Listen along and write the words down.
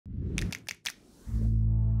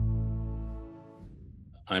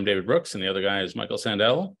I'm David Brooks, and the other guy is Michael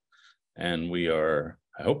Sandel. And we are,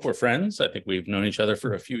 I hope we're friends. I think we've known each other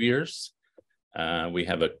for a few years. We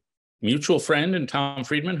have a mutual friend in Tom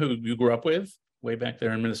Friedman, who you grew up with way back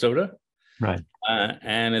there in Minnesota. Right.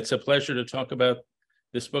 And it's a pleasure to talk about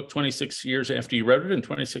this book 26 years after you wrote it and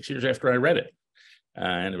 26 years after I read it.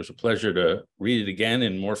 And it was a pleasure to read it again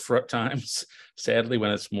in more times, sadly,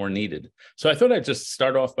 when it's more needed. So I thought I'd just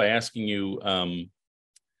start off by asking you,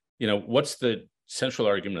 what's the central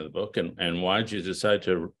argument of the book, and why did you decide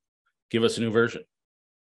to give us a new version?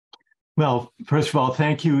 Well, first of all,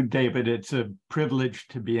 thank you, David. It's a privilege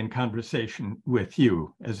to be in conversation with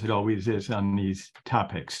you, as it always is on these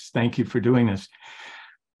topics. Thank you for doing this.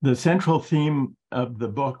 The central theme of the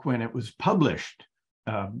book when it was published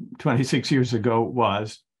 26 years ago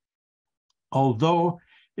was, although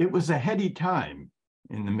it was a heady time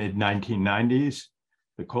in the mid-1990s,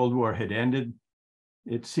 the Cold War had ended,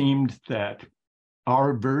 it seemed that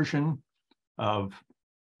our version of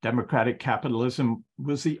democratic capitalism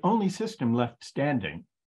was the only system left standing.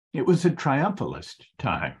 It was a triumphalist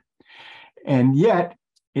time. And yet,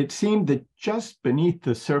 it seemed that just beneath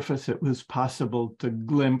the surface, it was possible to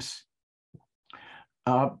glimpse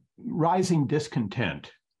rising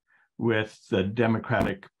discontent with the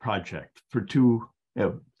democratic project for two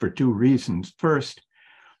reasons. First,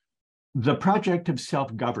 the project of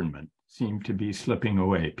self-government seemed to be slipping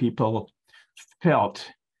away. People felt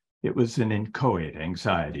it was an inchoate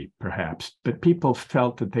anxiety, perhaps, but people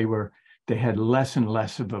felt that they had less and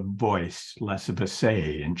less of a voice, less of a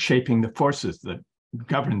say in shaping the forces that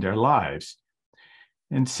governed their lives.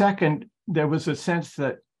 And second, there was a sense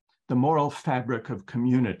that the moral fabric of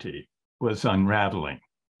community was unraveling.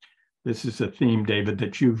 This is a theme, David,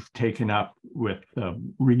 that you've taken up with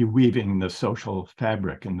reweaving the social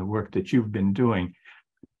fabric and the work that you've been doing.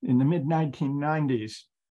 In the mid-1990s,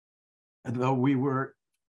 though we were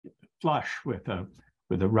flush with a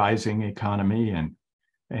rising economy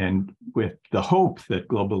and with the hope that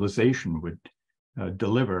globalization would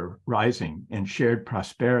deliver rising and shared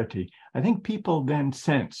prosperity, I think people then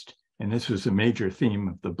sensed, and this was a major theme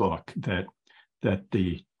of the book, that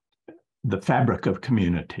the fabric of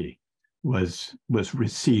community was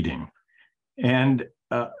receding. And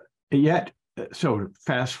yet, so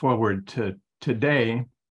fast forward to today,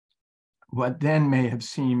 what then may have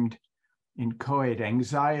seemed inchoate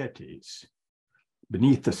anxieties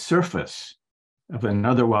beneath the surface of an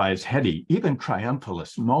otherwise heady, even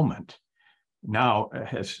triumphalist moment, now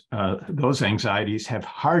those anxieties have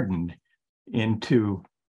hardened into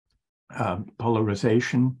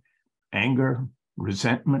polarization, anger,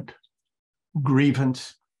 resentment,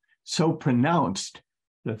 grievance, so pronounced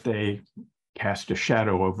that they cast a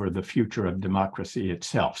shadow over the future of democracy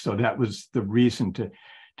itself. So that was the reason to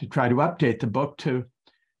try to update the book to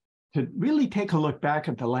really take a look back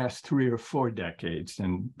at the last 3 or 4 decades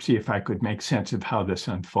and see if I could make sense of how this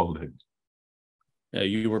unfolded.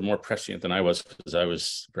 You were more prescient than I was, because I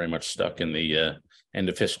was very much stuck in the end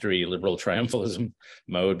of history liberal triumphalism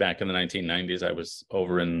mode back in the 1990s. I was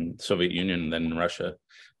over in the Soviet Union and then in Russia,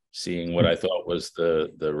 seeing what I thought was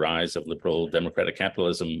the rise of liberal democratic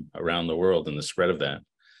capitalism around the world and the spread of that.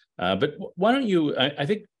 But why don't you, I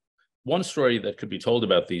think one story that could be told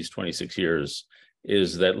about these 26 years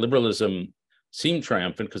is that liberalism seemed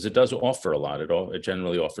triumphant because it does offer a lot. It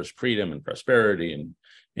generally offers freedom and prosperity and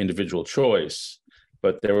individual choice.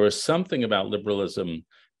 But there was something about liberalism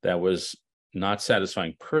that was not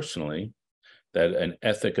satisfying personally, that an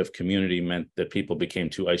ethic of community meant that people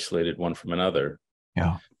became too isolated one from another.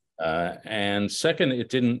 Yeah. And second, it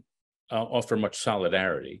didn't offer much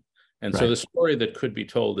solidarity. And Right. so the story that could be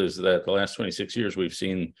told is that the last 26 years, we've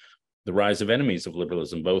seen the rise of enemies of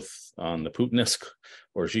liberalism, both on the Putinist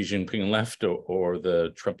or Xi Jinping left or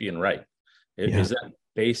the Trumpian right. Yeah. Is that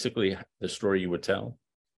basically the story you would tell?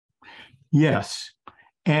 Yes.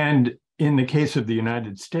 And in the case of the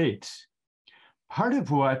United States, part of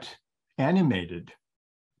what animated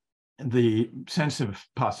the sense of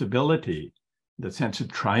possibility, the sense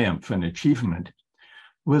of triumph and achievement,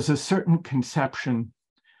 was a certain conception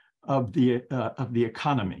of the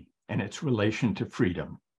economy and its relation to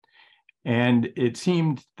freedom. And it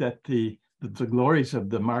seemed that the glories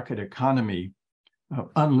of the market economy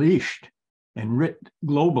unleashed and writ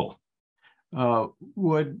global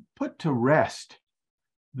would put to rest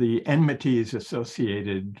the enmities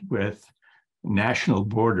associated with national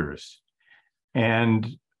borders. And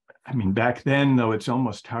I mean, back then, though it's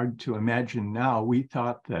almost hard to imagine now, we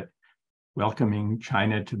thought that welcoming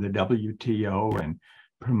China to the WTO and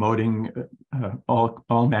promoting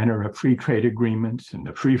all manner of free trade agreements and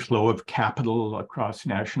the free flow of capital across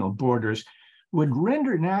national borders would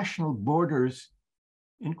render national borders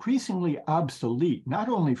increasingly obsolete, not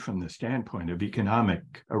only from the standpoint of economic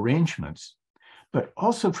arrangements, but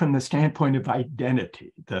also from the standpoint of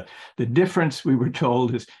identity. The difference, we were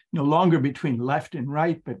told, is no longer between left and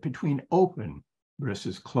right, but between open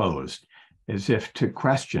versus closed, as if to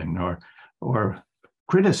question or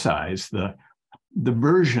criticize the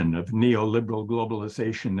version of neoliberal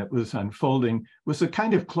globalization that was unfolding was a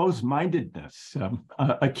kind of closed-mindedness,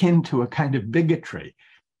 akin to a kind of bigotry.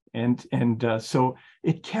 And so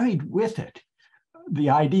it carried with it the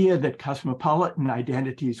idea that cosmopolitan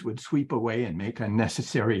identities would sweep away and make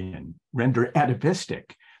unnecessary and render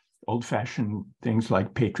atavistic old-fashioned things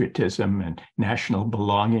like patriotism and national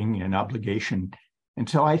belonging and obligation. And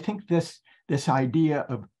so I think this idea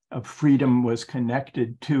of freedom was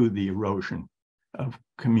connected to the erosion of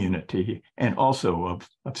community and also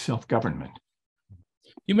of self-government.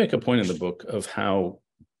 You make a point in the book of how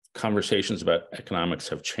conversations about economics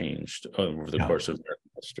have changed over the course of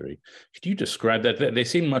American history. Could you describe that? They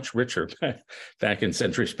seem much richer back in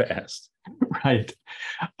centuries past. Right.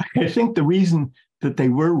 I think the reason that they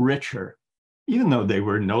were richer, even though they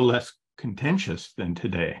were no less contentious than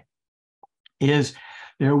today, is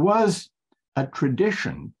there was a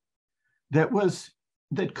tradition that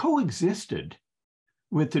coexisted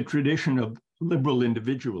with the tradition of liberal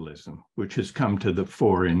individualism, which has come to the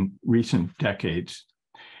fore in recent decades,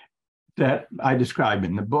 that I describe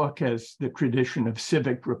in the book as the tradition of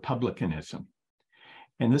civic republicanism.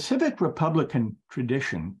 And the civic republican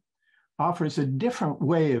tradition offers a different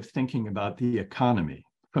way of thinking about the economy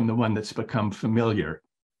from the one that's become familiar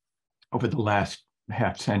over the last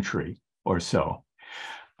half century or so.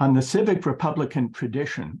 On the civic republican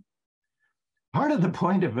tradition, part of the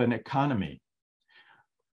point of an economy,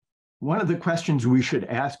 one of the questions we should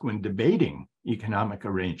ask when debating economic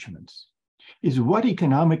arrangements is what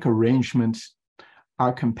economic arrangements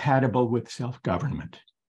are compatible with self-government,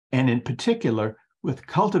 and in particular, with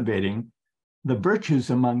cultivating the virtues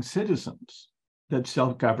among citizens that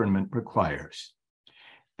self-government requires.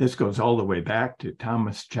 This goes all the way back to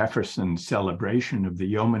Thomas Jefferson's celebration of the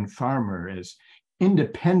yeoman farmer as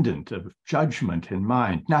independent of judgment and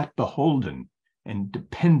mind, not beholden and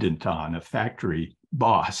dependent on a factory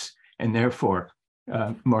boss, and therefore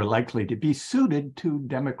more likely to be suited to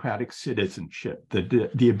democratic citizenship,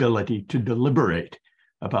 the ability to deliberate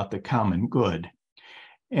about the common good.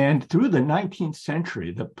 And through the 19th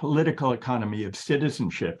century, the political economy of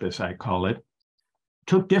citizenship, as I call it,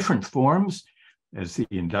 took different forms as the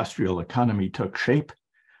industrial economy took shape.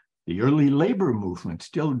 The early labor movement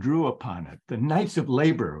still drew upon it. The Knights of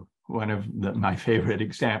Labor, one of my favorite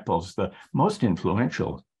examples, the most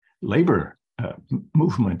influential labor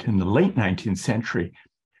movement in the late 19th century.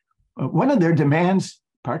 One of their demands,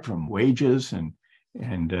 apart from wages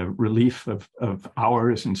and relief of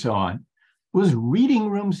hours and so on, was reading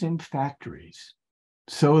rooms in factories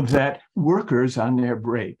so that workers on their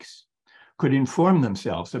breaks could inform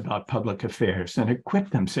themselves about public affairs and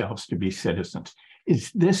equip themselves to be citizens.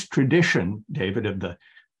 It's this tradition, David, of the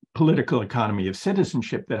political economy of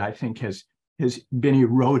citizenship that I think has been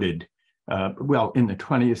eroded in the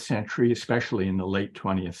 20th century, especially in the late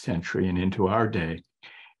 20th century and into our day.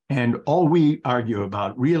 And all we argue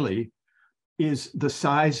about really is the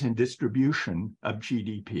size and distribution of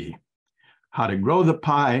GDP, how to grow the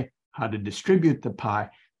pie, how to distribute the pie.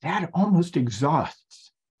 That almost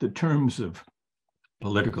exhausts the terms of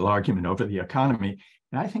political argument over the economy.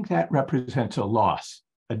 And I think that represents a loss,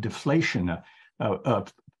 a deflation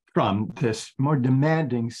from this more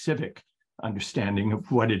demanding civic understanding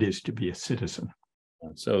of what it is to be a citizen.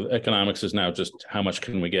 So economics is now just how much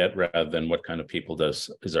can we get rather than what kind of people is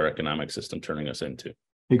our economic system turning us into.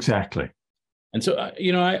 Exactly. And so,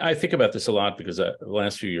 I think about this a lot because the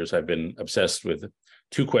last few years I've been obsessed with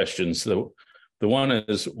two questions. The one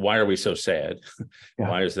is, why are we so sad? Yeah.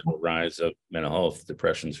 Why is there a rise of mental health,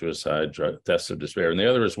 depression, suicide, deaths of despair? And the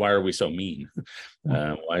other is, why are we so mean?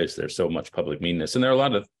 Why is there so much public meanness? And there are a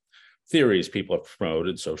lot of theories people have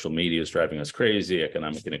promoted. Social media is driving us crazy,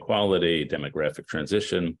 economic inequality, demographic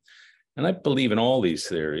transition. And I believe in all these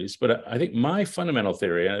theories, but I think my fundamental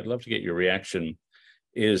theory, and I'd love to get your reaction,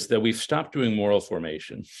 is that we've stopped doing moral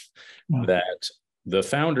formation, that the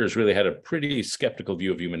founders really had a pretty skeptical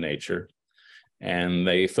view of human nature. And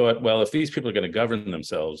they thought, well, if these people are going to govern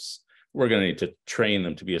themselves, we're going to need to train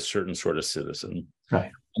them to be a certain sort of citizen.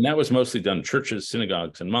 Right. And that was mostly done in churches,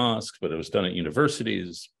 synagogues, and mosques, but it was done at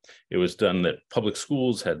universities. It was done that public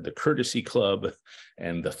schools had the courtesy club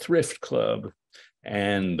and the thrift club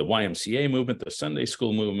and the YMCA movement, the Sunday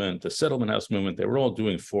school movement, the settlement house movement. They were all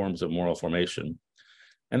doing forms of moral formation.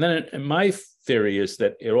 And then my theory is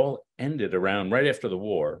that it all ended around right after the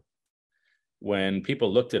war. when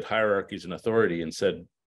people looked at hierarchies and authority and said,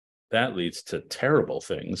 that leads to terrible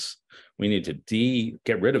things. We need to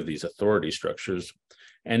get rid of these authority structures.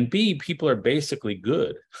 And B, people are basically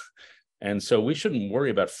good. And so we shouldn't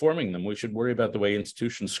worry about forming them. We should worry about the way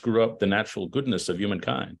institutions screw up the natural goodness of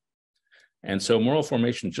humankind. And so moral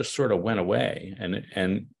formation just sort of went away.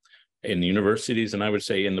 And in universities, and I would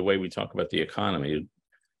say in the way we talk about the economy,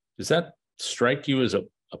 does that strike you as a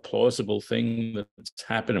plausible thing that's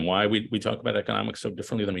happened, and why we talk about economics so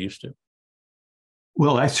differently than we used to?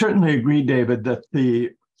 Well, I certainly agree, David, that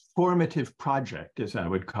the formative project, as I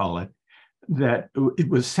would call it, that it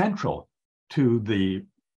was central to the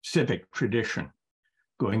civic tradition,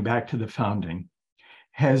 going back to the founding,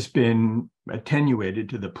 has been attenuated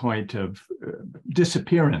to the point of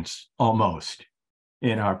disappearance almost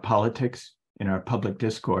in our politics, in our public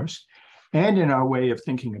discourse, and in our way of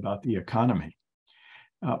thinking about the economy.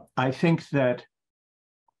 I think that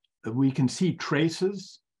we can see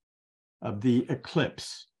traces of the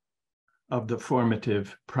eclipse of the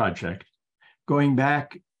formative project going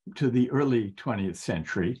back to the early 20th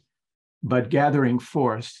century, but gathering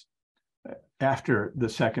force after the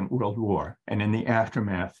Second World War and in the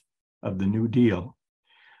aftermath of the New Deal.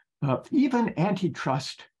 Even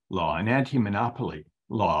antitrust law and anti-monopoly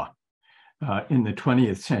law in the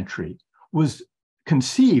 20th century was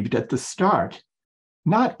conceived at the start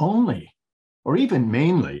not only, or even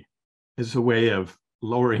mainly, as a way of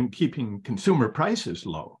keeping consumer prices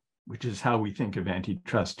low, which is how we think of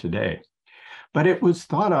antitrust today, but it was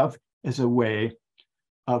thought of as a way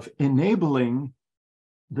of enabling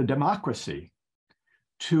the democracy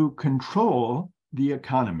to control the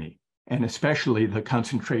economy, and especially the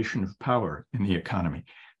concentration of power in the economy.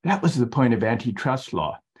 That was the point of antitrust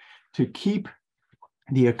law, to keep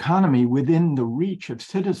the economy within the reach of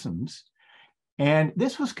citizens. And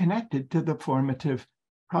this was connected to the formative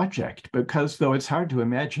project, because though it's hard to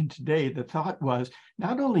imagine today, the thought was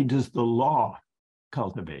not only does the law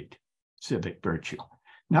cultivate civic virtue,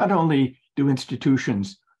 not only do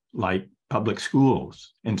institutions like public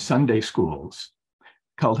schools and Sunday schools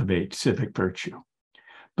cultivate civic virtue,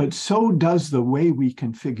 but so does the way we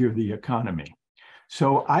configure the economy.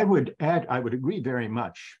 So I would agree very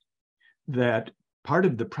much that part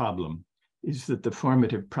of the problem is that the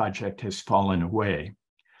formative project has fallen away.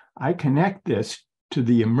 I connect this to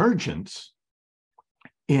the emergence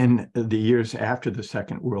in the years after the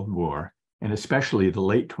Second World War, and especially the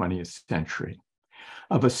late 20th century,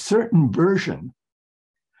 of a certain version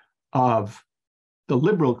of the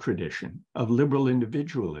liberal tradition, of liberal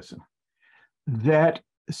individualism, that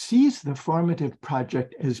sees the formative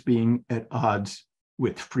project as being at odds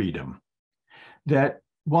with freedom, that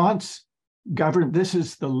wants this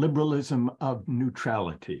is the liberalism of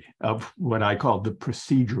neutrality, of what I call the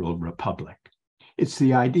procedural republic. It's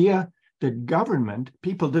the idea that government,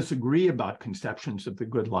 people disagree about conceptions of the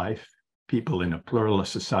good life. People in a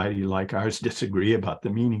pluralist society like ours disagree about the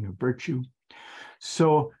meaning of virtue.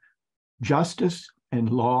 So justice and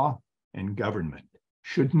law and government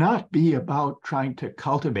should not be about trying to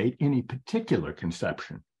cultivate any particular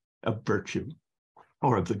conception of virtue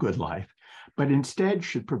or of the good life, but instead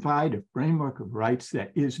should provide a framework of rights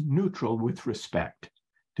that is neutral with respect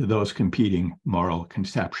to those competing moral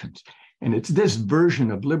conceptions. And it's this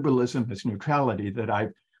version of liberalism as neutrality that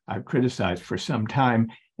I've criticized for some time,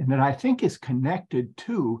 and that I think is connected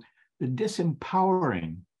to the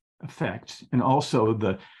disempowering effects and also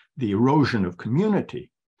the erosion of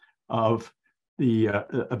community of the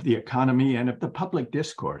economy and of the public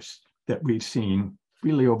discourse that we've seen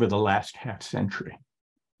really over the last half century.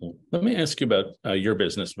 Let me ask you about your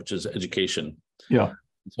business, which is education. Yeah.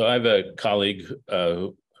 So I have a colleague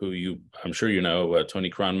who I'm sure you know, Tony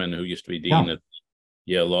Kronman, who used to be dean at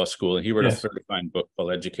Yale Law School, and he wrote a very fine book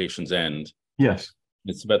called Education's End. Yes.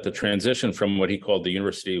 It's about the transition from what he called the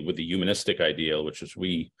university with the humanistic ideal, which is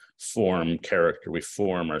we form character, we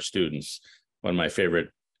form our students. One of my favorite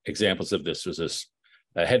examples of this was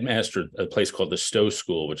a headmaster at a place called the Stowe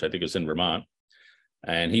School, which I think is in Vermont.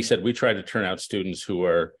 And he said, we try to turn out students who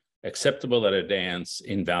are acceptable at a dance,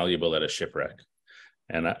 invaluable at a shipwreck.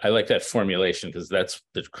 And I like that formulation because that's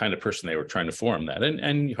the kind of person they were trying to form that.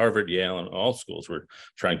 And Harvard, Yale, and all schools were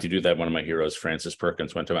trying to do that. One of my heroes, Francis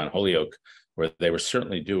Perkins, went to Mount Holyoke, where they were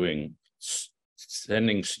certainly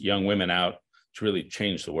sending young women out to really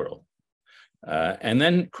change the world. And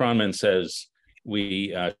then Kronman says,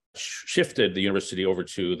 we shifted the university over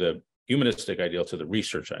to the humanistic ideal, to the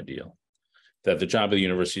research ideal, that the job of the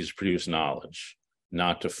university is to produce knowledge,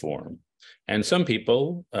 not to form. And some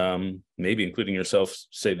people, maybe including yourself,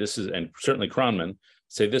 say this is, and certainly Kronman,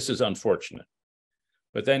 say this is unfortunate.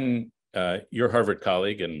 But then your Harvard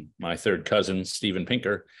colleague and my third cousin, Steven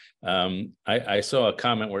Pinker, I saw a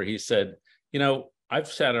comment where he said, I've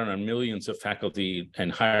sat on millions of faculty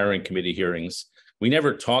and hiring committee hearings. We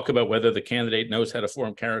never talk about whether the candidate knows how to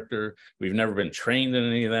form character. We've never been trained in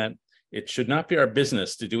any of that. It should not be our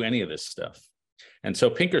business to do any of this stuff. And so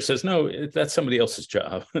Pinker says, no, that's somebody else's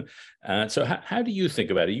job. So how do you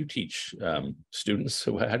think about it? You teach students.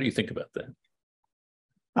 So how do you think about that?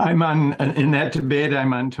 In that debate,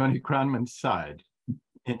 I'm on Tony Kronman's side,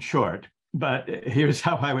 in short. But here's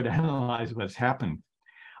how I would analyze what's happened.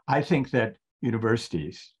 I think that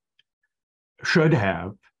universities should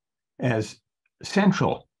have, as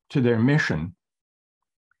central to their mission,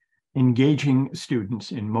 engaging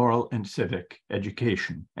students in moral and civic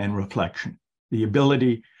education and reflection. The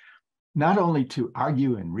ability not only to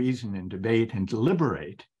argue and reason and debate and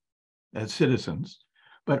deliberate as citizens,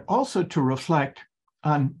 but also to reflect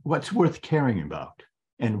on what's worth caring about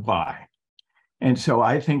and why. And so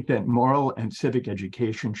I think that moral and civic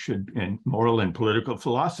education and moral and political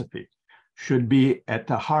philosophy should be at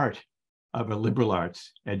the heart of a liberal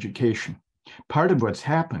arts education. Part of what's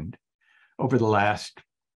happened over the last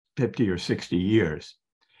 50 or 60 years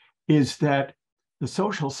is that the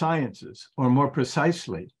social sciences, or more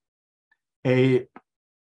precisely, in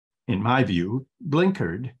my view,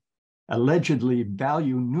 blinkered, allegedly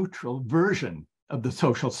value-neutral version of the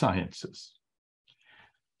social sciences,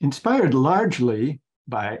 inspired largely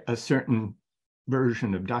by a certain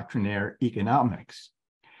version of doctrinaire economics,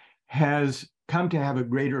 has come to have a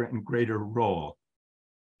greater and greater role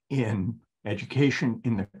in education,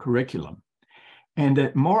 in the curriculum. And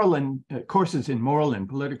that courses in moral and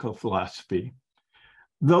political philosophy,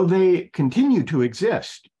 though they continue to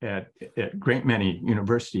exist at a great many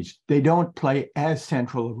universities, they don't play as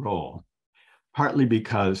central a role, partly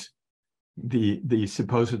because the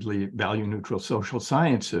supposedly value-neutral social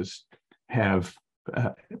sciences have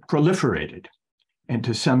proliferated and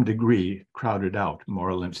to some degree crowded out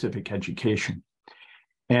moral and civic education.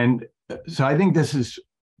 And so I think this is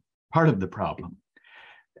part of the problem,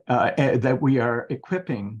 that we are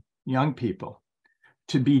equipping young people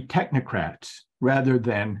to be technocrats rather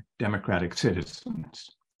than democratic citizens,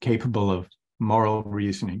 capable of moral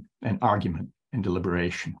reasoning and argument and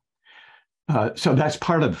deliberation. So that's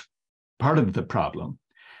part of the problem.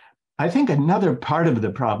 I think another part of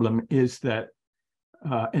the problem is that,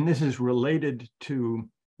 and this is related to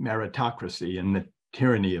meritocracy and the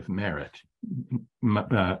tyranny of merit,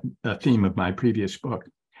 a theme of my previous book.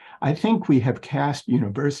 I think we have cast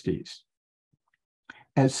universities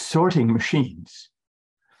as sorting machines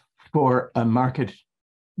for a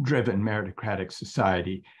market-driven meritocratic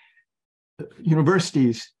society.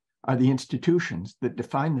 Universities are the institutions that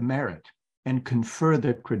define the merit and confer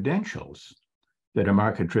the credentials that a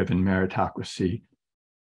market-driven meritocracy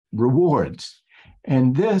rewards.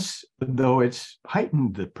 And this, though it's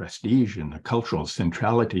heightened the prestige and the cultural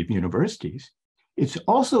centrality of universities, it's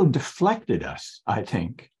also deflected us, I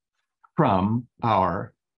think, from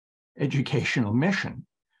our educational mission,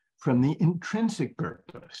 from the intrinsic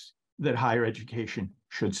purpose that higher education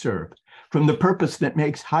should serve, from the purpose that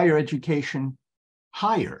makes higher education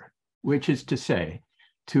higher, which is to say,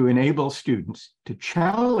 to enable students, to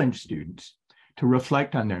challenge students to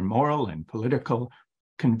reflect on their moral and political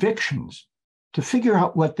convictions, to figure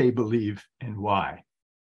out what they believe and why.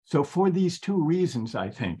 So for these two reasons, I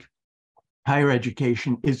think, higher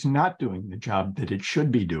education is not doing the job that it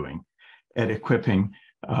should be doing at equipping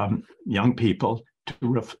young people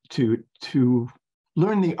to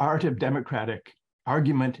learn the art of democratic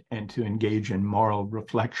argument and to engage in moral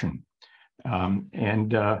reflection.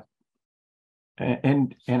 And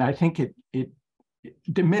I think it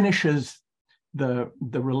diminishes the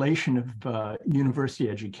relation of university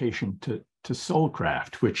education to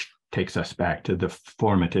soulcraft, which takes us back to the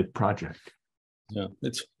formative project. Yeah,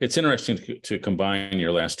 it's interesting to combine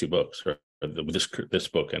your last two books, or this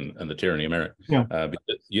book and the Tyranny of Merit. Yeah.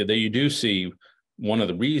 Because you do see one of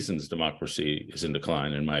the reasons democracy is in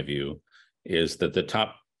decline, in my view, is that the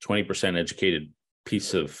top 20% educated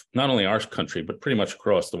piece of not only our country, but pretty much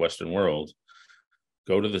across the Western world,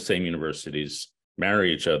 go to the same universities,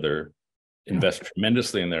 marry each other, invest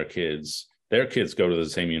tremendously in their kids go to the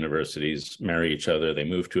same universities, marry each other, they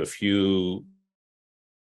move to a few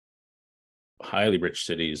highly rich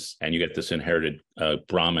cities, and you get this inherited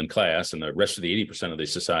Brahmin class, and the rest of the 80% of the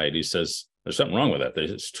society says there's something wrong with that.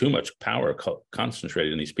 There's too much power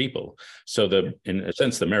concentrated in these people. So in a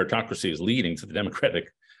sense, the meritocracy is leading to the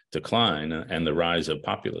democratic decline and the rise of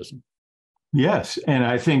populism. Yes, and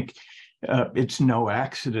I think it's no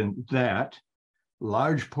accident that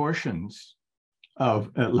large portions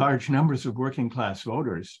of large numbers of working class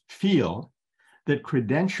voters feel that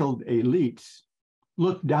credentialed elites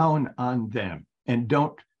look down on them and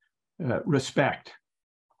don't respect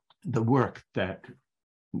the work that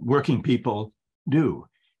working people do.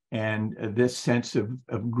 And this sense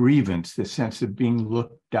of grievance, this sense of being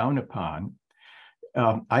looked down upon,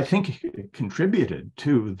 I think it contributed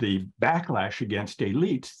to the backlash against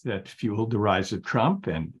elites that fueled the rise of Trump.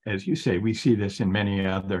 And as you say, we see this in many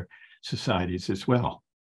other societies as well.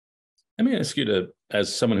 Let me ask you to,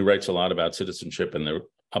 as someone who writes a lot about citizenship and the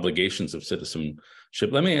obligations of citizenship,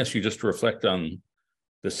 let me ask you just to reflect on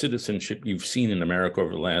the citizenship you've seen in America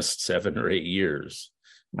over the last 7 or 8 years,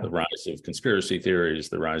 the rise of conspiracy theories,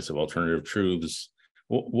 the rise of alternative truths.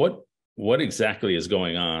 What exactly is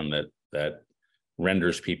going on that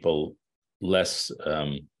renders people less,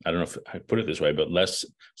 I don't know if I put it this way, but less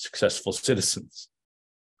successful citizens?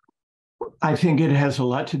 I think it has a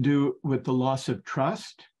lot to do with the loss of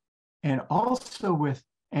trust and also with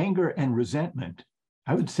anger and resentment.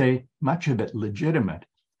 I would say much of it legitimate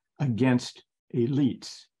against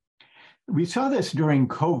elites. We saw this during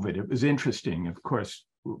COVID. It was interesting. Of course,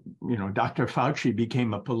 Dr. Fauci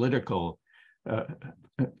became a political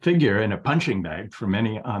figure and a punching bag for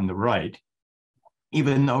many on the right,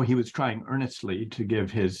 even though he was trying earnestly to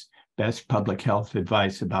give his best public health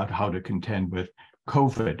advice about how to contend with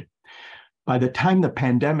COVID. By the time the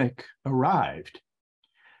pandemic arrived,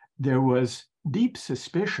 there was deep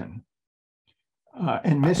suspicion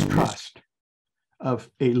and mistrust of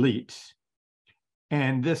elites.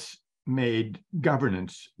 And this made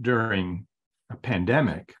governance during a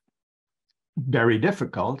pandemic very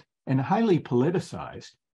difficult and highly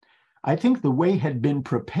politicized. I think the way had been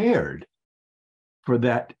prepared for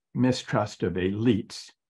that mistrust of elites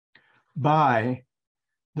by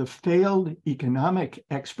the failed economic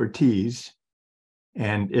expertise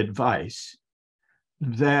and advice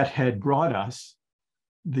that had brought us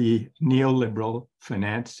the neoliberal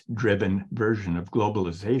finance-driven version of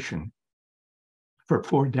globalization for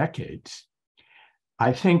 4 decades.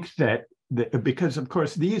 I think that because, of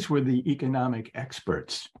course, these were the economic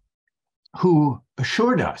experts who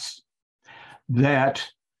assured us that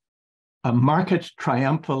a market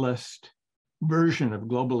triumphalist version of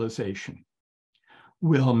globalization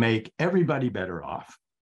will make everybody better off.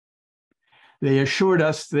 They assured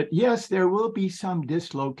us that, yes, there will be some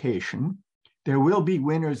dislocation, there will be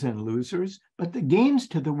winners and losers, but the gains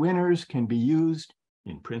to the winners can be used,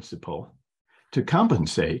 in principle, to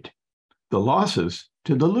compensate the losses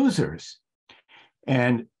to the losers.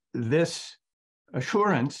 And this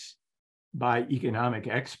assurance by economic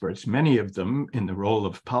experts, many of them in the role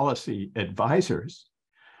of policy advisors,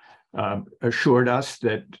 assured us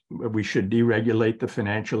that we should deregulate the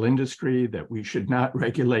financial industry, that we should not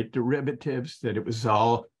regulate derivatives,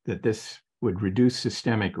 that this would reduce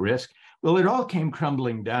systemic risk. Well, it all came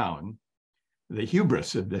crumbling down, the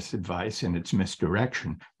hubris of this advice and its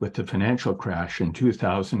misdirection with the financial crash in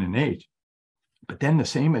 2008. But then the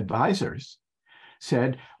same advisors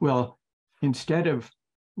said, well, instead of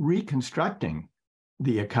reconstructing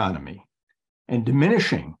the economy and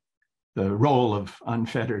diminishing the role of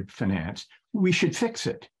unfettered finance, we should fix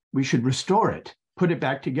it. We should restore it, put it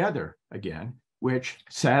back together again, which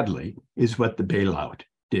sadly is what the bailout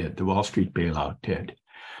did, the Wall Street bailout did.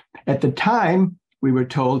 At the time, we were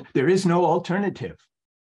told there is no alternative.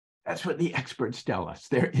 That's what the experts tell us.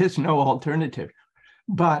 There is no alternative.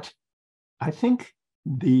 But I think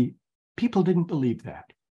the people didn't believe that.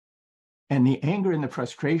 And the anger and the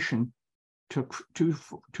frustration took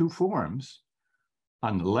two forms.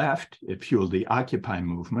 On the left, it fueled the Occupy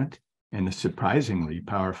movement and the surprisingly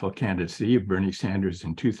powerful candidacy of Bernie Sanders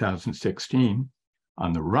in 2016.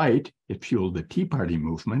 On the right, it fueled the Tea Party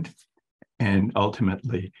movement and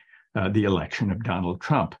ultimately the election of Donald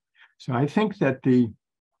Trump. So I think that the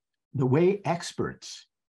way experts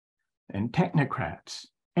and technocrats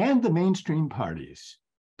and the mainstream parties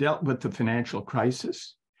dealt with the financial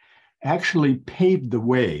crisis actually paved the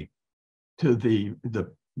way to the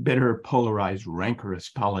bitter, polarized, rancorous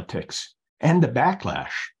politics and the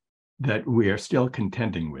backlash that we are still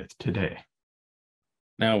contending with today.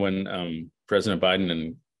 Now, when President Biden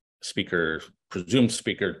and presumed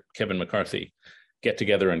Speaker Kevin McCarthy get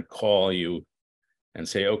together and call you and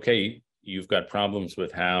say, okay, you've got problems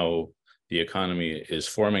with how the economy is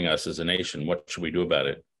forming us as a nation, what should we do about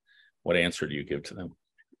it? What answer do you give to them?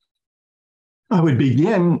 I would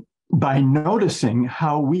begin by noticing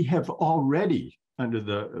how we have already, under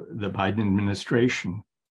the Biden administration,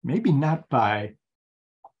 maybe not by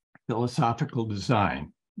philosophical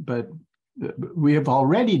design, but we have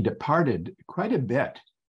already departed quite a bit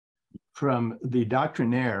from the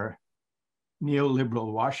doctrinaire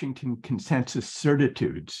neoliberal Washington consensus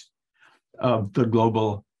certitudes of the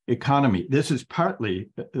global economy. This is partly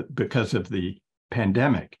because of the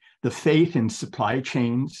pandemic. The faith in supply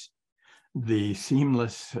chains, the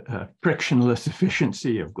seamless, frictionless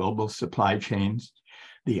efficiency of global supply chains,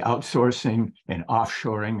 the outsourcing and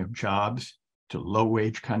offshoring of jobs to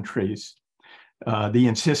low-wage countries, the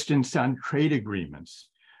insistence on trade agreements.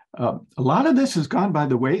 A lot of this has gone by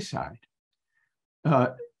the wayside.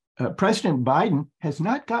 President Biden has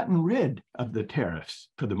not gotten rid of the tariffs,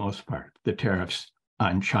 for the most part, the tariffs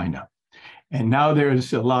on China. And now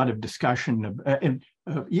there's a lot of discussion of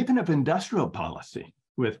even of industrial policy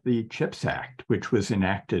with the CHIPS Act, which was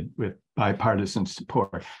enacted with bipartisan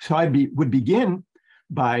support. So I would begin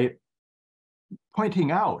by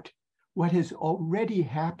pointing out what has already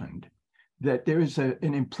happened, that there is an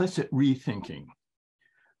implicit rethinking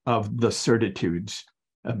of the certitudes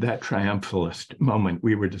of that triumphalist moment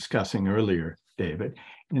we were discussing earlier, David.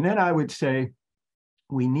 And then I would say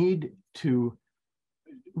we need to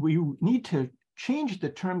change the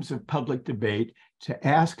terms of public debate to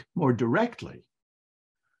ask more directly,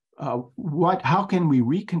 how can we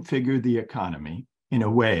reconfigure the economy in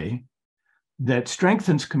a way that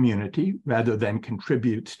strengthens community rather than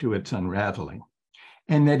contributes to its unraveling,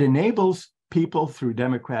 and that enables people through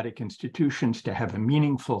democratic institutions to have a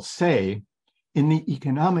meaningful say in the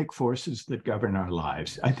economic forces that govern our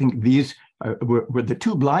lives. I think these were the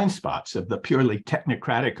two blind spots of the purely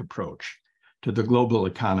technocratic approach to the global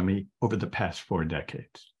economy over the past 4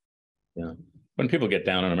 decades. Yeah. When people get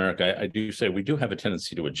down on America, I do say we do have a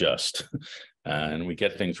tendency to adjust and we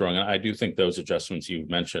get things wrong. And I do think those adjustments you've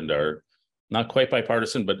mentioned are not quite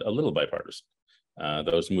bipartisan, but a little bipartisan,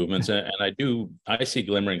 those movements. And I see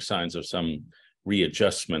glimmering signs of some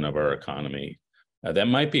readjustment of our economy that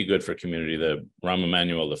might be good for community. The Rahm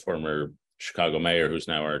Emanuel, the former Chicago mayor, who's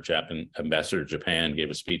now our ambassador to Japan, gave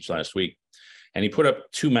a speech last week, and he put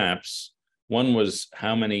up 2 maps. One was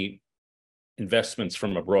how many investments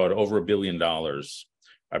from abroad, over $1 billion,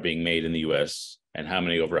 are being made in the US, and how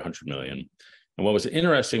many over 100 million. And what was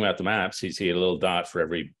interesting about the maps, you see a little dot for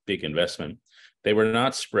every big investment. They were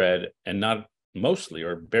not spread, and not mostly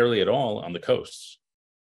or barely at all, on the coasts.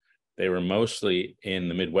 They were mostly in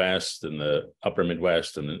the Midwest and the upper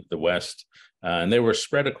Midwest and the West. And they were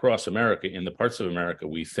spread across America in the parts of America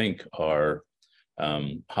we think are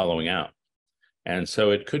hollowing out. And so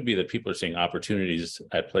it could be that people are seeing opportunities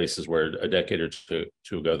at places where a decade or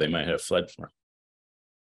two ago they might have fled from.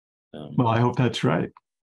 Well, I hope that's right.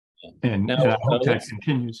 And I hope that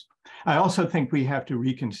continues. I also think we have to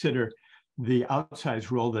reconsider the outsized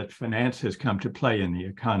role that finance has come to play in the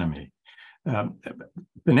economy.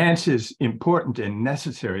 Finance is important and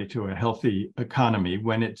necessary to a healthy economy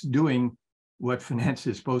when it's doing what finance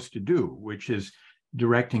is supposed to do, which is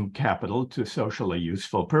directing capital to socially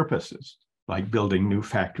useful purposes, like building new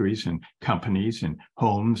factories and companies and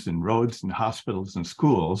homes and roads and hospitals and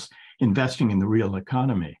schools, investing in the real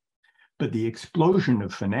economy. But the explosion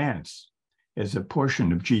of finance as a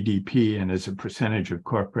portion of GDP and as a percentage of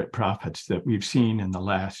corporate profits that we've seen in the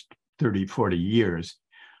last 30, 40 years,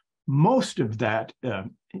 most of that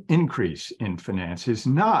increase in finance is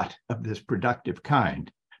not of this productive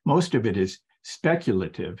kind. Most of it is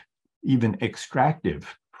speculative, even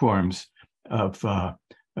extractive forms of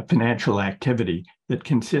financial activity that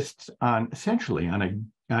consists essentially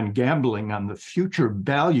on gambling on the future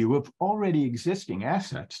value of already existing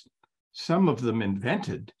assets, some of them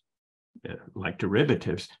invented, like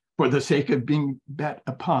derivatives, for the sake of being bet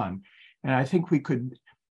upon. And I think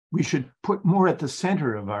we should put more at the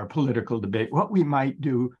center of our political debate what we might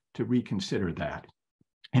do to reconsider that,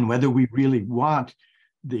 and whether we really want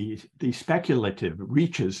the speculative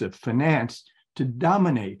reaches of finance to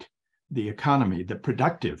dominate the economy, the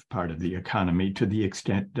productive part of the economy, to the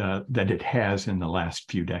extent that it has in the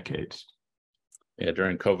last few decades. Yeah,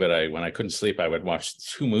 during COVID, when I couldn't sleep, I would watch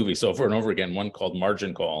 2 movies over and over again, one called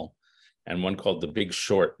Margin Call and one called The Big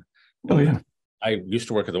Short. Oh, yeah. I used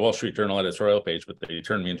to work at the Wall Street Journal editorial page, but they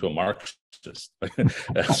turned me into a Marxist.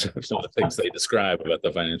 That's some of the things they describe about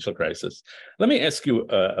the financial crisis. Let me ask you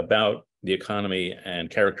about the economy and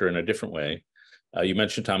character in a different way. You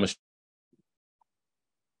mentioned Thomas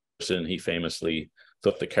Jefferson. He famously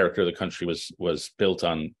thought the character of the country was built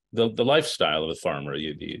on the lifestyle of the farmer,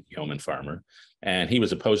 the yeoman farmer. And he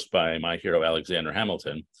was opposed by my hero, Alexander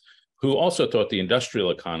Hamilton, who also thought the industrial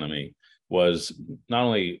economy was not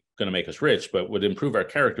only going to make us rich, but would improve our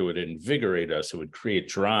character, would invigorate us, it would create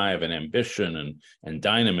drive and ambition and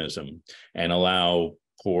dynamism, and allow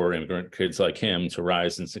poor immigrant kids like him to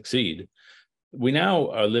rise and succeed. We now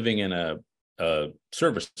are living in a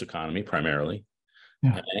service economy primarily,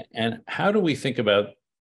 Yeah. And how do we think about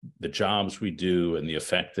the jobs we do and the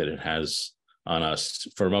effect that it has on us,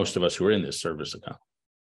 for most of us who are in this service economy?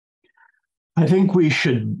 I think we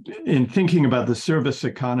should, in thinking about the service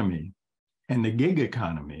economy and the gig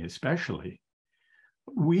economy especially,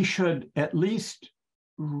 we should at least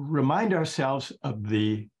remind ourselves of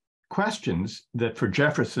the questions that for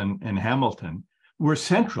Jefferson and Hamilton were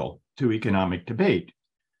central to economic debate,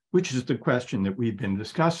 which is the question that we've been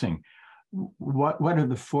discussing. What are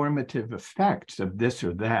the formative effects of this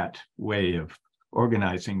or that way of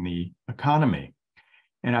organizing the economy?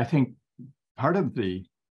 And I think part of the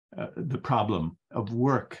problem of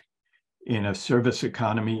work in a service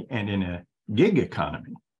economy and in a gig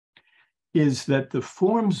economy is that the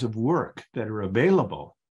forms of work that are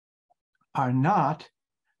available are not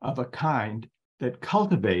of a kind that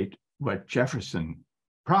cultivate what Jefferson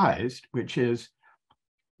prized, which is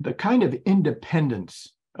the kind of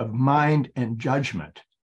independence of mind and judgment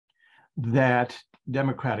that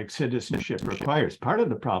democratic citizenship requires. Part of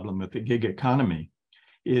the problem with the gig economy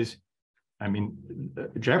is,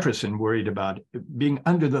 Jefferson worried about being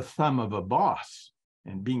under the thumb of a boss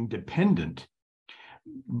and being dependent.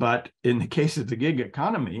 But in the case of the gig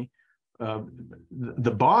economy,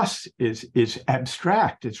 the boss is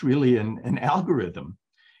abstract. It's really an algorithm.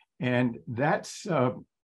 And that's,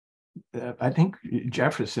 I think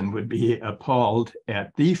Jefferson would be appalled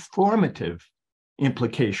at the formative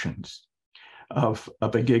implications of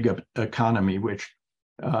a gig economy, which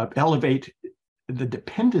elevate the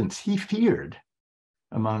dependence he feared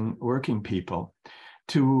among working people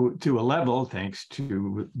to a level, thanks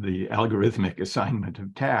to the algorithmic assignment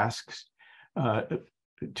of tasks,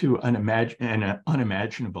 to an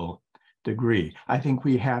unimaginable degree. I think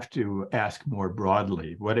we have to ask more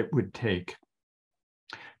broadly what it would take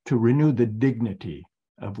to renew the dignity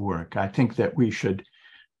of work. I think that we should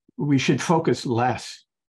focus less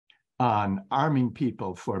on arming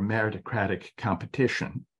people for meritocratic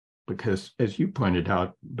competition, because as you pointed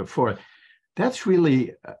out before, that's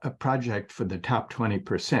really a project for the top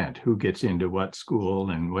 20%, who gets into what school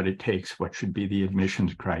and what it takes, what should be the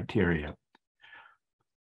admissions criteria.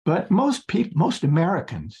 But most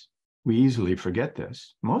Americans, we easily forget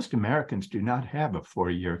this, most Americans do not have a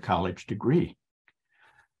 4-year college degree.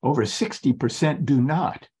 Over 60% do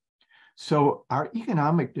not. So our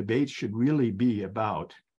economic debates should really be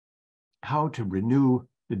about how to renew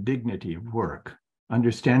the dignity of work,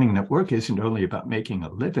 understanding that work isn't only about making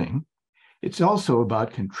a living, it's also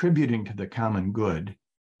about contributing to the common good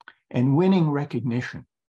and winning recognition,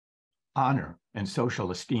 honor, and social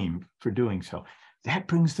esteem for doing so. That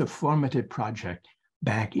brings the formative project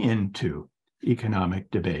back into economic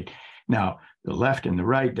debate. Now, the left and the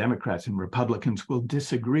right, Democrats and Republicans, will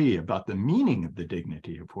disagree about the meaning of the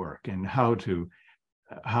dignity of work and how to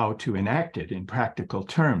enact it in practical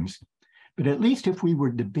terms. But at least if we were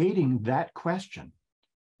debating that question,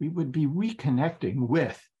 we would be reconnecting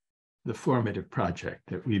with the formative project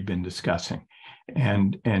that we've been discussing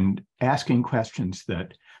and asking questions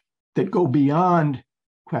that go beyond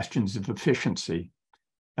questions of efficiency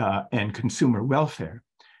and consumer welfare,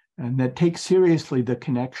 and that take seriously the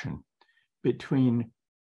connection between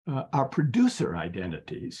our producer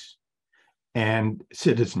identities and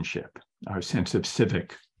citizenship, our sense of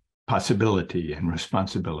civic possibility and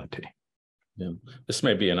responsibility. Yeah. This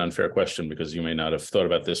may be an unfair question because you may not have thought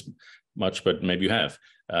about this much, but maybe you have.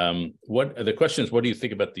 The question is, what do you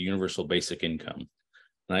think about the universal basic income?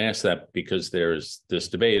 And I ask that because there's this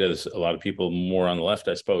debate, as a lot of people more on the left,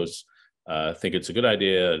 I suppose, think it's a good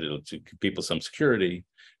idea to give people some security.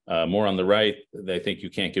 More on the right, they think you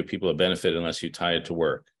can't give people a benefit unless you tie it to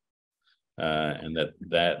work. And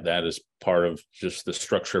that is part of just the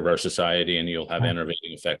structure of our society, and you'll have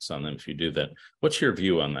enervating effects on them if you do that. What's your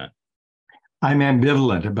view on that? I'm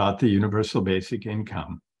ambivalent about the universal basic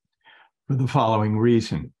income for the following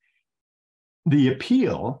reason. The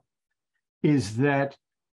appeal is that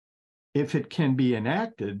if it can be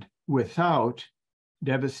enacted without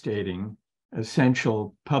devastating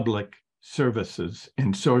essential public services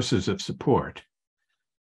and sources of support,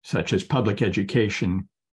 such as public education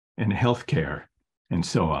and healthcare and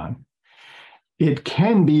so on, it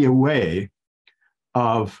can be a way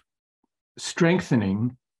of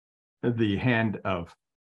strengthening the hand of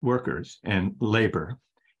workers and labor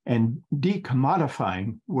and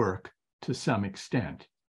decommodifying work to some extent.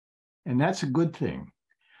 And that's a good thing.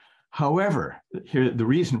 However, here the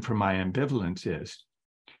reason for my ambivalence is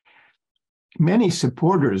many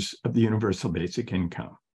supporters of the universal basic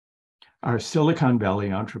income are Silicon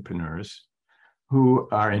Valley entrepreneurs who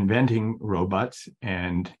are inventing robots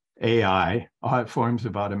and AI, forms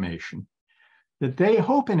of automation, that they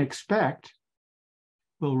hope and expect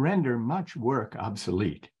will render much work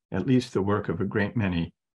obsolete, at least the work of a great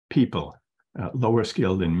many people, lower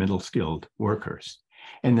skilled and middle skilled workers,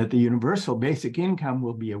 and that the universal basic income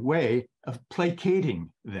will be a way of placating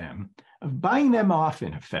them, of buying them off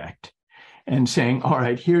in effect, and saying, all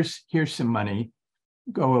right, here's some money,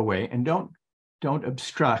 go away, and don't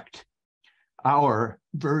obstruct our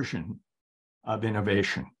version of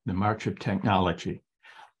innovation, the march of technology.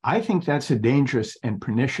 I think that's a dangerous and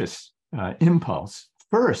pernicious impulse.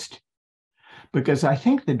 First, because I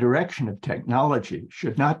think the direction of technology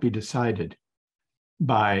should not be decided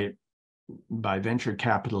by venture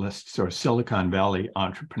capitalists or Silicon Valley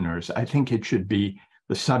entrepreneurs. I think it should be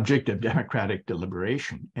the subject of democratic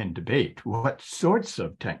deliberation and debate. What sorts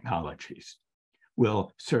of technologies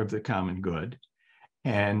will serve the common good,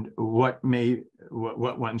 and what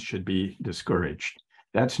ones should be discouraged?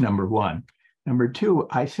 That's number one. Number two,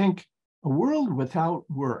 I think a world without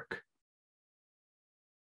work,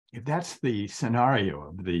 if that's the scenario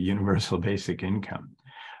of the universal basic income,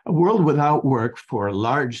 a world without work for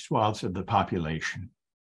large swaths of the population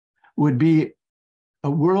would be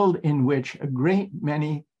a world in which a great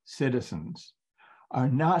many citizens are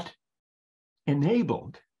not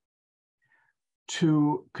enabled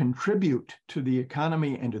to contribute to the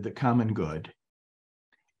economy and to the common good,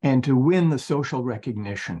 and to win the social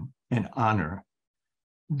recognition and honor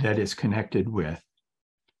that is connected with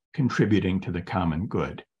contributing to the common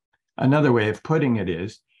good. Another way of putting it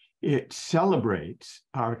is, it celebrates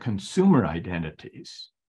our consumer identities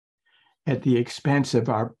at the expense of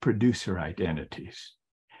our producer identities.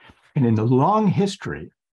 And in the long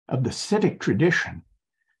history of the civic tradition,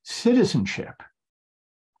 citizenship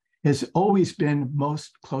has always been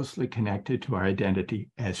most closely connected to our identity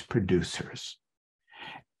as producers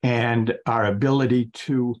and our ability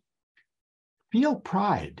to feel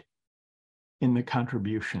pride in the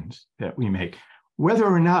contributions that we make, whether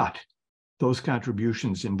or not those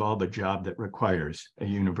contributions involve a job that requires a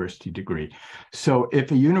university degree. So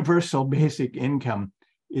if a universal basic income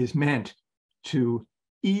is meant to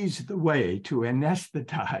ease the way, to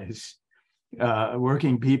anesthetize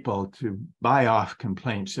working people, to buy off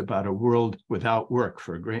complaints about a world without work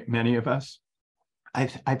for a great many of us, I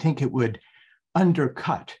think it would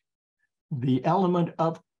undercut the element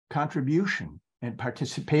of contribution and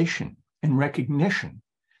participation and recognition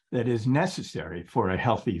that is necessary for a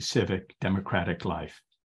healthy civic democratic life.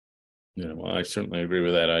 Yeah, well, I certainly agree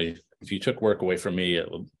with that. If you took work away from me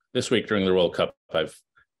this week during the World Cup, I've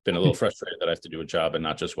been a little frustrated that I have to do a job and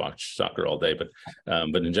not just watch soccer all day.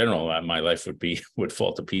 But in general, my life would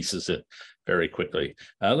fall to pieces very quickly.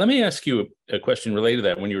 Let me ask you a question related to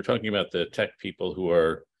that. When you were talking about the tech people who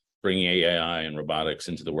are bringing AI and robotics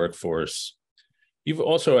into the workforce, you've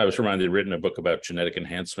also, I was reminded, written a book about genetic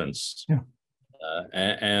enhancements. Yeah.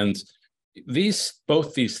 And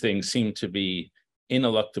both these things seem to be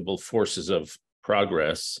ineluctable forces of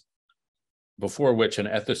progress before which an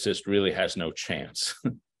ethicist really has no chance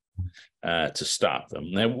to stop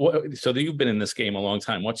them. Now, so you've been in this game a long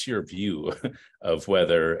time. What's your view of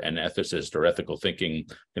whether an ethicist or ethical thinking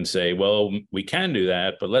can say, well, we can do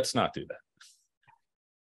that, but let's not do that?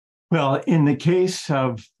 Well, in the case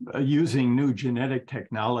of using new genetic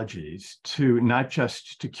technologies to not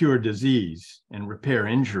just to cure disease and repair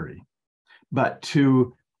injury, but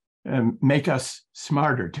to make us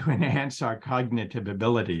smarter, to enhance our cognitive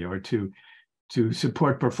ability, or to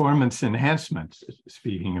support performance enhancement,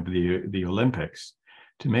 speaking of the Olympics,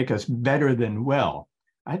 to make us better than well,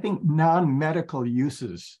 I think non-medical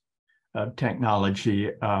uses of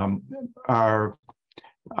technology are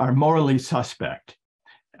morally suspect.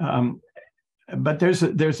 But there's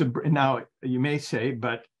a now you may say,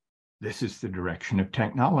 but this is the direction of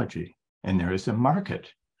technology, and there is a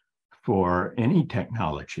market for any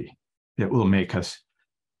technology that will make us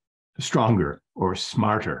stronger or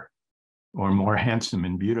smarter or more handsome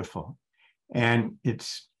and beautiful. And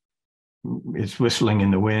it's whistling in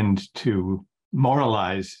the wind to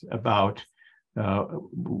moralize about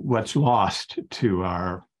what's lost to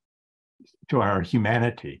our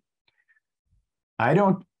humanity. I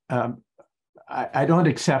don't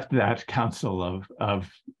accept that counsel of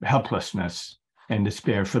helplessness and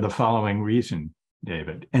despair for the following reason,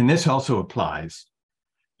 David. And this also applies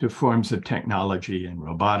to forms of technology and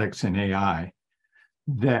robotics and AI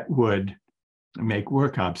that would make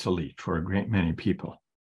work obsolete for a great many people.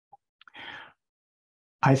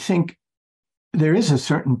 I think there is a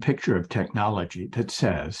certain picture of technology that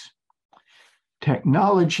says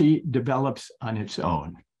technology develops on its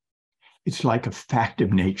own. It's like a fact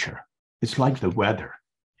of nature. It's like the weather.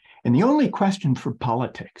 And the only question for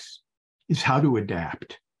politics is how to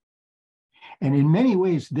adapt. And in many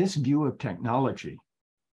ways, this view of technology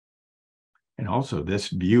and also this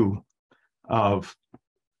view of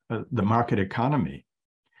the market economy,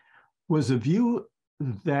 was a view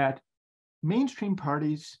that mainstream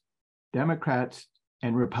parties, Democrats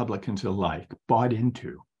and Republicans alike, bought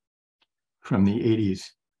into from the 80s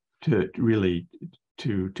to really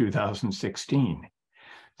to 2016,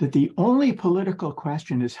 that the only political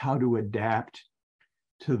question is how to adapt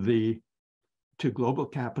to global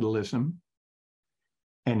capitalism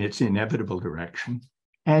and its inevitable direction,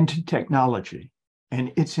 and to technology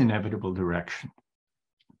and its inevitable direction.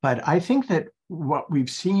 But I think that what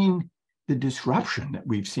we've seen, the disruption that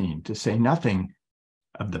we've seen, to say nothing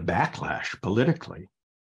of the backlash politically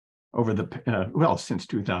over since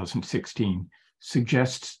 2016,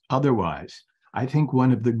 suggests otherwise. I think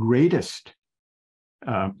one of the greatest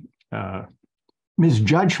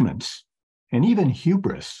misjudgments and even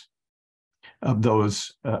hubris of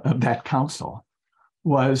that council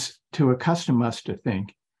was to accustom us to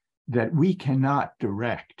think that we cannot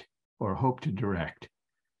direct or hope to direct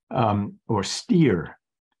or steer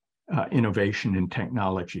innovation in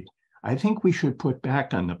technology. I think we should put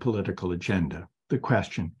back on the political agenda the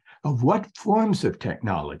question of what forms of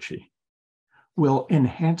technology will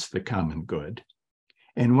enhance the common good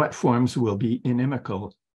and what forms will be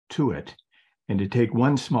inimical to it. And to take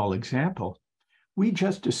one small example, we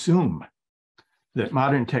just assume that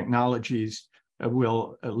modern technologies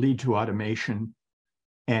will lead to automation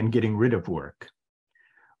and getting rid of work.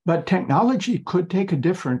 But technology could take a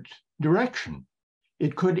different direction.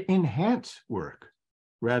 It could enhance work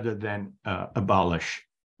rather than abolish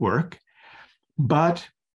work. But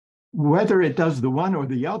whether it does the one or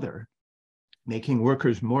the other, making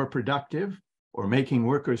workers more productive or making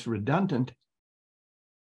workers redundant,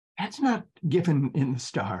 that's not given in the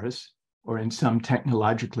stars or in some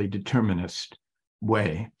technologically determinist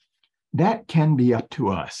way. That can be up to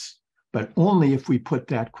us, but only if we put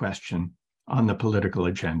that question on the political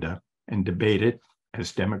agenda and debate it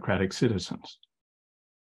as democratic citizens.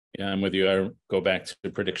 Yeah, I'm with you. I go back to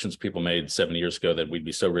predictions people made 7 years ago that we'd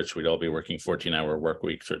be so rich we'd all be working 14-hour work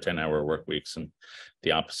weeks or 10-hour work weeks, and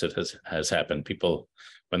the opposite has happened. People,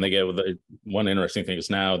 when they get one interesting thing is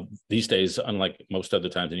now these days, unlike most other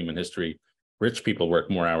times in human history, rich people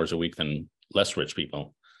work more hours a week than less rich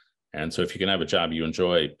people. And so if you can have a job you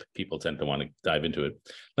enjoy, people tend to want to dive into it.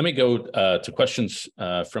 Let me go to questions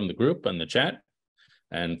from the group on the chat,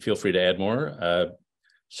 and feel free to add more.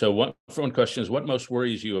 So one question is, what most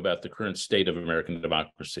worries you about the current state of American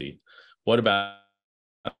democracy? What about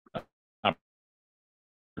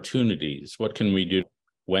opportunities? What can we do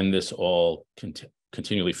when this all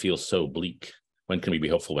continually feels so bleak? When can we be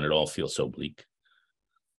hopeful when it all feels so bleak?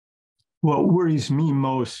 What worries me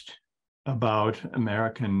most about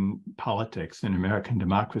American politics and American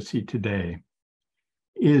democracy today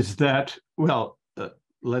is that,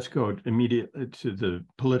 let's go immediately to the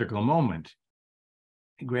political moment.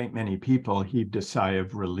 A great many people heaved a sigh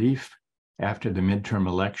of relief after the midterm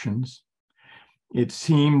elections. It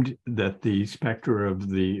seemed that the specter of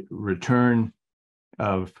the return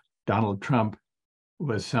of Donald Trump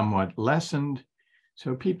was somewhat lessened.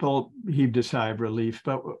 So people heaved a sigh of relief,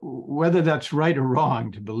 but whether that's right or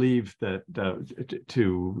wrong to believe that,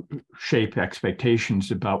 to shape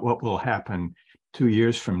expectations about what will happen 2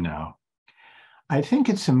 years from now, I think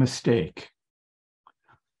it's a mistake,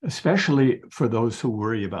 especially for those who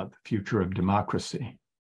worry about the future of democracy,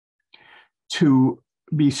 to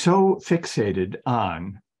be so fixated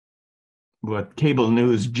on what cable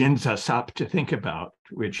news gins us up to think about,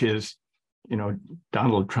 which is,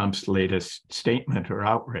 Donald Trump's latest statement or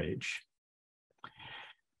outrage,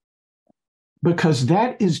 because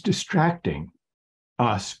that is distracting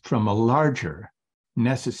us from a larger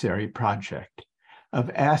necessary project of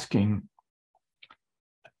asking,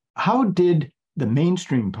 how did the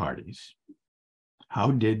mainstream parties,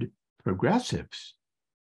 how did progressives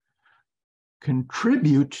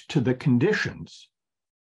contribute to the conditions,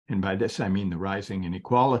 and by this I mean the rising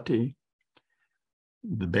inequality,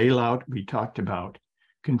 the bailout we talked about,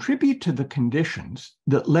 contribute to the conditions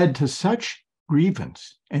that led to such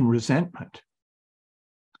grievance and resentment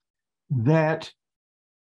that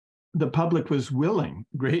the public was willing,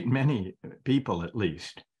 great many people at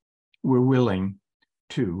least, were willing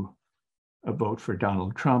to vote for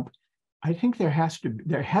Donald Trump. I think there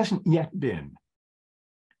hasn't yet been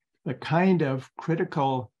the kind of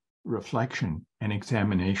critical reflection and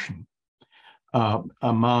examination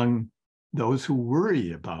among those who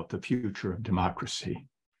worry about the future of democracy,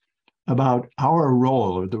 about our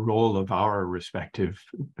role or the role of our respective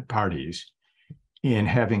parties in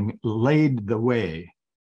having paved the way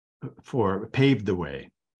for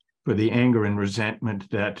the anger and resentment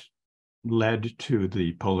that led to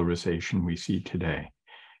the polarization we see today.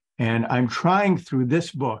 And I'm trying through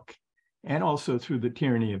this book and also through The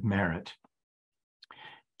Tyranny of Merit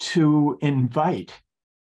to invite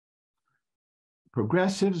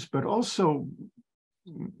progressives, but also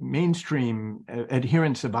mainstream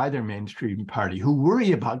adherents of either mainstream party who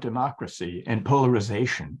worry about democracy and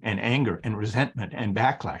polarization and anger and resentment and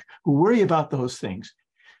backlash, who worry about those things,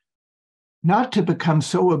 not to become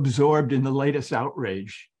so absorbed in the latest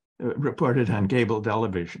outrage reported on cable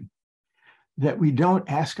television that we don't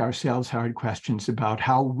ask ourselves hard questions about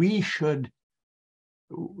how we should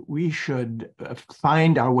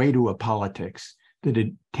find our way to a politics that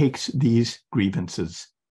it takes these grievances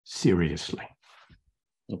seriously.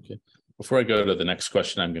 Okay. Before I go to the next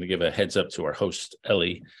question, I'm going to give a heads up to our host,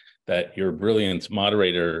 Ellie, that your brilliant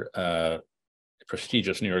moderator,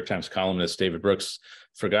 prestigious New York Times columnist, David Brooks,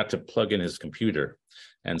 forgot to plug in his computer.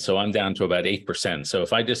 And so I'm down to about 8%. So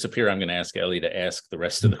if I disappear, I'm going to ask Ellie to ask the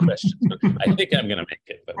rest of the questions. But I think I'm going to make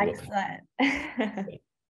it. But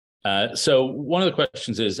Excellent. So one of the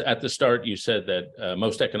questions is, at the start, you said that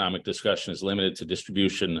most economic discussion is limited to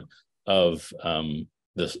distribution of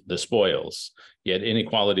the spoils, yet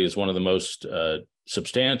inequality is one of the most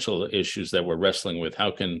substantial issues that we're wrestling with.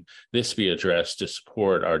 How can this be addressed to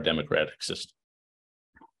support our democratic system?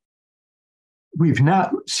 We've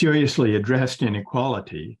not seriously addressed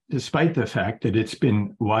inequality, despite the fact that it's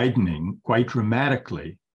been widening quite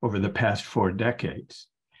dramatically over the past 4 decades.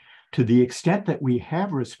 To the extent that we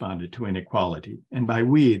have responded to inequality, and by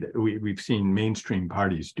we've seen mainstream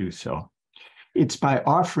parties do so, it's by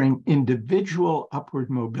offering individual upward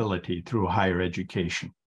mobility through higher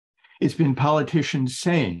education. It's been politicians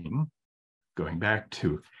saying, going back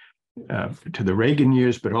to the Reagan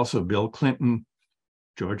years, but also Bill Clinton,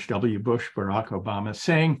 George W. Bush, Barack Obama,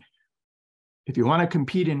 saying, if you want to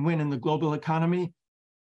compete and win in the global economy,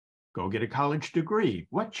 go get a college degree.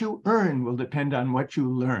 What you earn will depend on what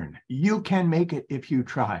you learn. You can make it if you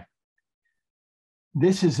try.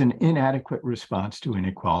 This is an inadequate response to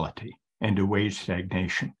inequality and to wage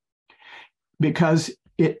stagnation, because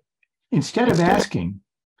instead of asking,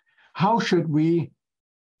 how should we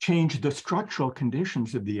change the structural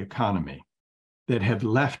conditions of the economy that have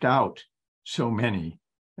left out so many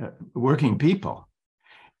working people,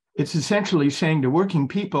 it's essentially saying to working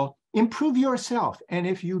people, improve yourself, and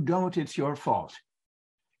if you don't, it's your fault.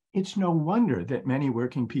 It's no wonder that many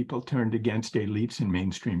working people turned against elites and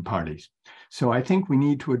mainstream parties. So I think we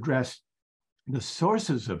need to address the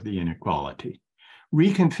sources of the inequality,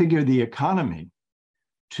 reconfigure the economy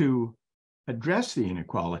to address the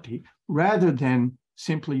inequality, rather than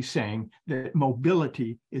simply saying that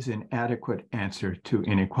mobility is an adequate answer to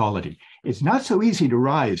inequality. It's not so easy to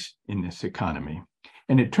rise in this economy.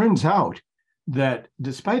 And it turns out that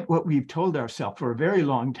despite what we've told ourselves for a very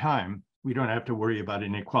long time, we don't have to worry about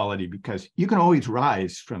inequality because you can always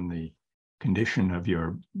rise from the condition of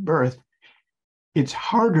your birth. It's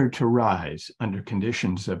harder to rise under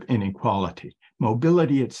conditions of inequality.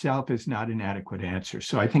 Mobility itself is not an adequate answer.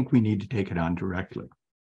 So I think we need to take it on directly.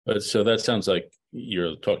 So that sounds like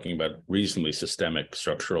you're talking about reasonably systemic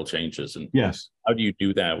structural changes. And yes, how do you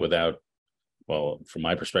do that without, well, from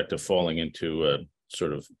my perspective, falling into a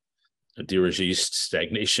sort of a dirigiste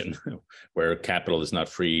stagnation where capital is not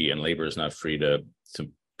free and labor is not free to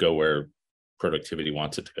go where productivity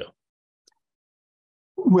wants it to go?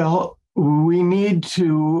 Well, we need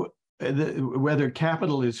to, whether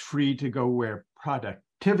capital is free to go where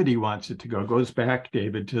productivity wants it to go, goes back,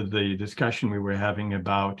 David, to the discussion we were having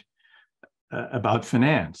about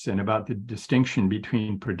finance and about the distinction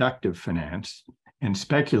between productive finance and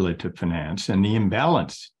speculative finance and the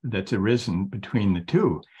imbalance that's arisen between the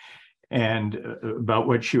two. And about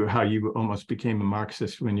how you almost became a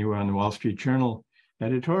Marxist when you were on the Wall Street Journal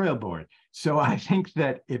editorial board. So I think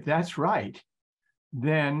that if that's right,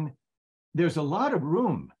 then there's a lot of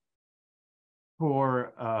room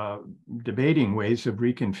for debating ways of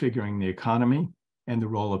reconfiguring the economy and the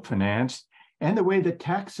role of finance and the way the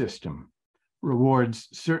tax system rewards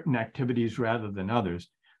certain activities rather than others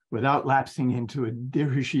without lapsing into a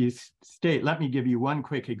dirigiste state. Let me give you one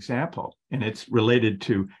quick example, and it's related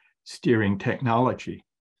to steering technology.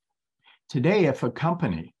 Today, if a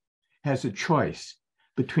company has a choice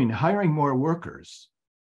between hiring more workers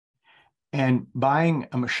and buying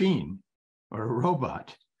a machine or a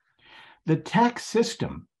robot, the tax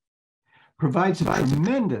system provides a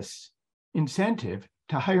tremendous incentive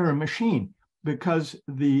to hire a machine, because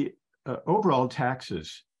the overall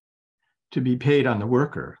taxes to be paid on the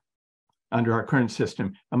worker under our current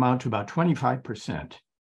system amount to about 25%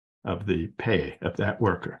 of the pay of that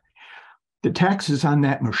worker. The taxes on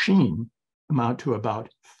that machine amount to about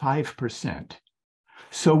 5%.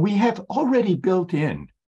 So we have already built in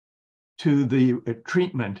to the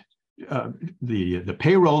treatment, the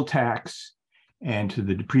payroll tax, and to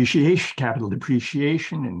the depreciation, capital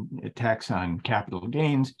depreciation, and tax on capital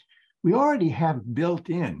gains. We already have built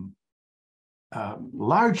in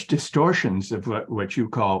large distortions of what you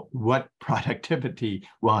call what productivity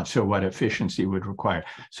wants or what efficiency would require.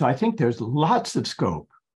 So I think there's lots of scope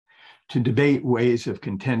to debate ways of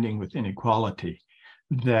contending with inequality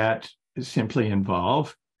that simply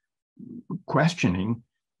involve questioning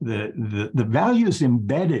the values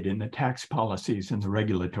embedded in the tax policies and the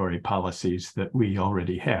regulatory policies that we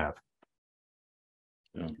already have.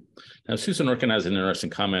 Yeah. Now, Susan Orkin has an interesting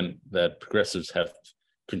comment that progressives have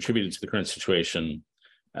contributed to the current situation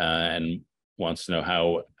and wants to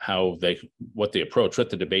know what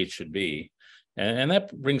the debate should be. And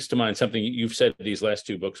that brings to mind something you've said. These last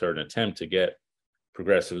two books are an attempt to get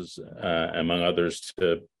progressives, among others,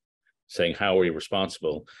 to saying, how are you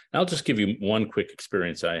responsible? And I'll just give you one quick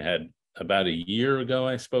experience I had about a year ago,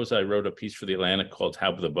 I suppose. I wrote a piece for The Atlantic called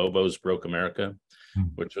How the Bobos Broke America,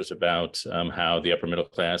 which was about how the upper middle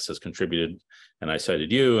class has contributed. And I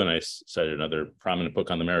cited you, and I cited another prominent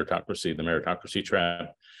book on the meritocracy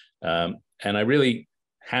trap. And I really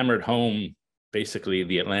hammered home basically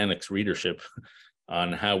The Atlantic's readership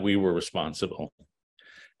on how we were responsible.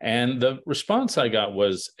 And the response I got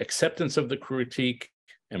was acceptance of the critique,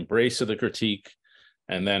 embrace of the critique,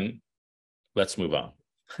 and then let's move on.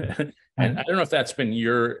 And I don't know if that's been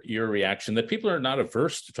your reaction, that people are not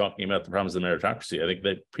averse to talking about the problems of the meritocracy. I think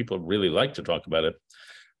that people really like to talk about it,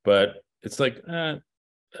 but it's like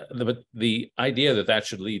the idea that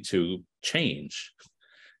should lead to change.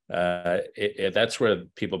 That's where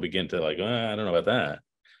people begin to like, I don't know about that.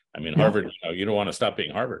 I mean, Harvard, you don't want to stop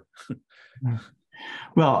being Harvard.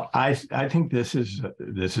 Well, I think this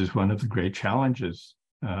is one of the great challenges,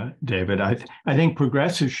 David. I think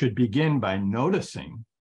progressives should begin by noticing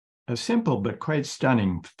a simple but quite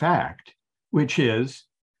stunning fact, which is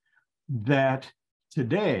that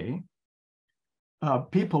today,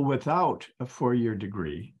 people without a four-year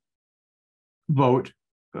degree vote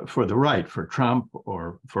for the right, for Trump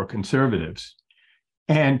or for conservatives,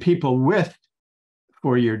 and people with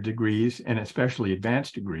four-year degrees, and especially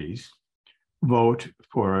advanced degrees, vote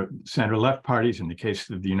for center-left parties. In the case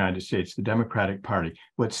of the United States, the Democratic Party.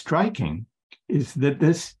 What's striking is that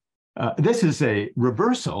this is a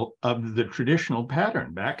reversal of the traditional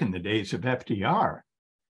pattern. Back in the days of FDR,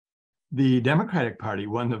 the Democratic Party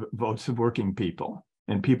won the votes of working people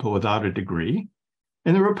and people without a degree,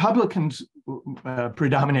 and the Republicans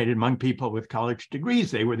predominated among people with college degrees.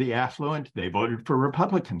 They were the affluent. They voted for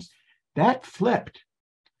Republicans. That flipped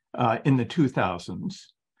in the 2000s,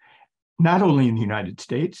 not only in the United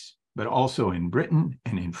States, but also in Britain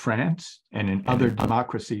and in France and in other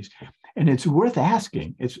democracies. And it's worth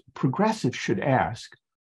asking, progressives should ask,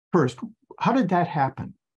 first, how did that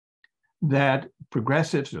happen? That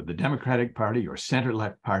progressives or the Democratic Party or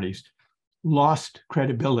center-left parties lost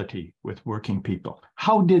credibility with working people.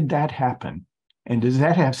 How did that happen? And does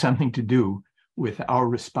that have something to do with our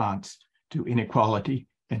response to inequality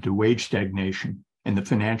and to wage stagnation and the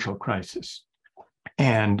financial crisis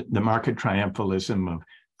and the market triumphalism of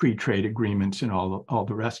free trade agreements and all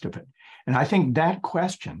the rest of it? And I think that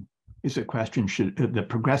question is a question that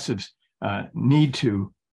progressives need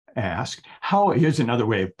to ask. Here's another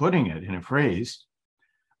way of putting it in a phrase.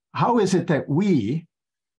 How is it that we,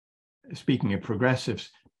 speaking of progressives,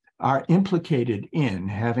 are implicated in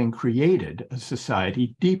having created a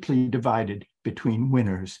society deeply divided between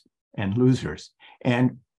winners and losers?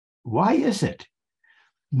 And why is it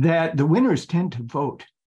that the winners tend to vote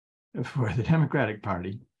for the Democratic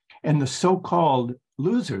Party and the so-called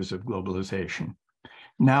losers of globalization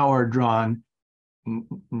now are drawn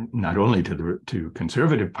not only to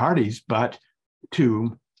conservative parties, but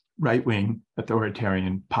to right-wing,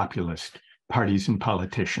 authoritarian, populist parties and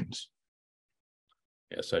politicians?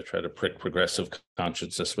 Yes, I try to prick progressive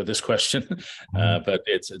consciousness with this question, but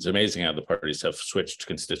it's amazing how the parties have switched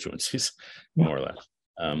constituencies, more or less.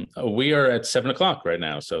 We are at 7 o'clock right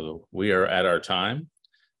now, so we are at our time.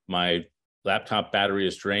 My laptop battery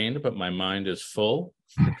is drained, but my mind is full.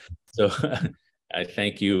 So I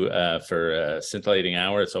thank you for a scintillating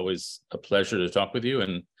hour. It's always a pleasure to talk with you.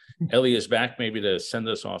 And Ellie is back maybe to send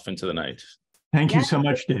us off into the night. Thank you so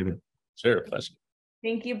much, David. Sure, pleasure.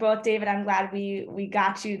 Thank you both, David. I'm glad we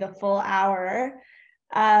got you the full hour.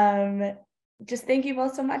 just thank you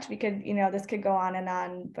both so much. We could, this could go on and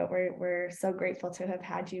on, but we're so grateful to have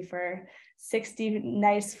had you for 60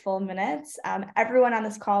 nice full minutes. Everyone on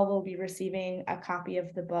this call will be receiving a copy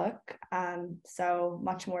of the book. So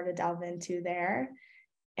much more to delve into there.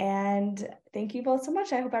 And thank you both so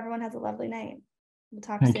much. I hope everyone has a lovely night. We'll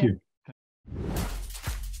talk soon. Thank you.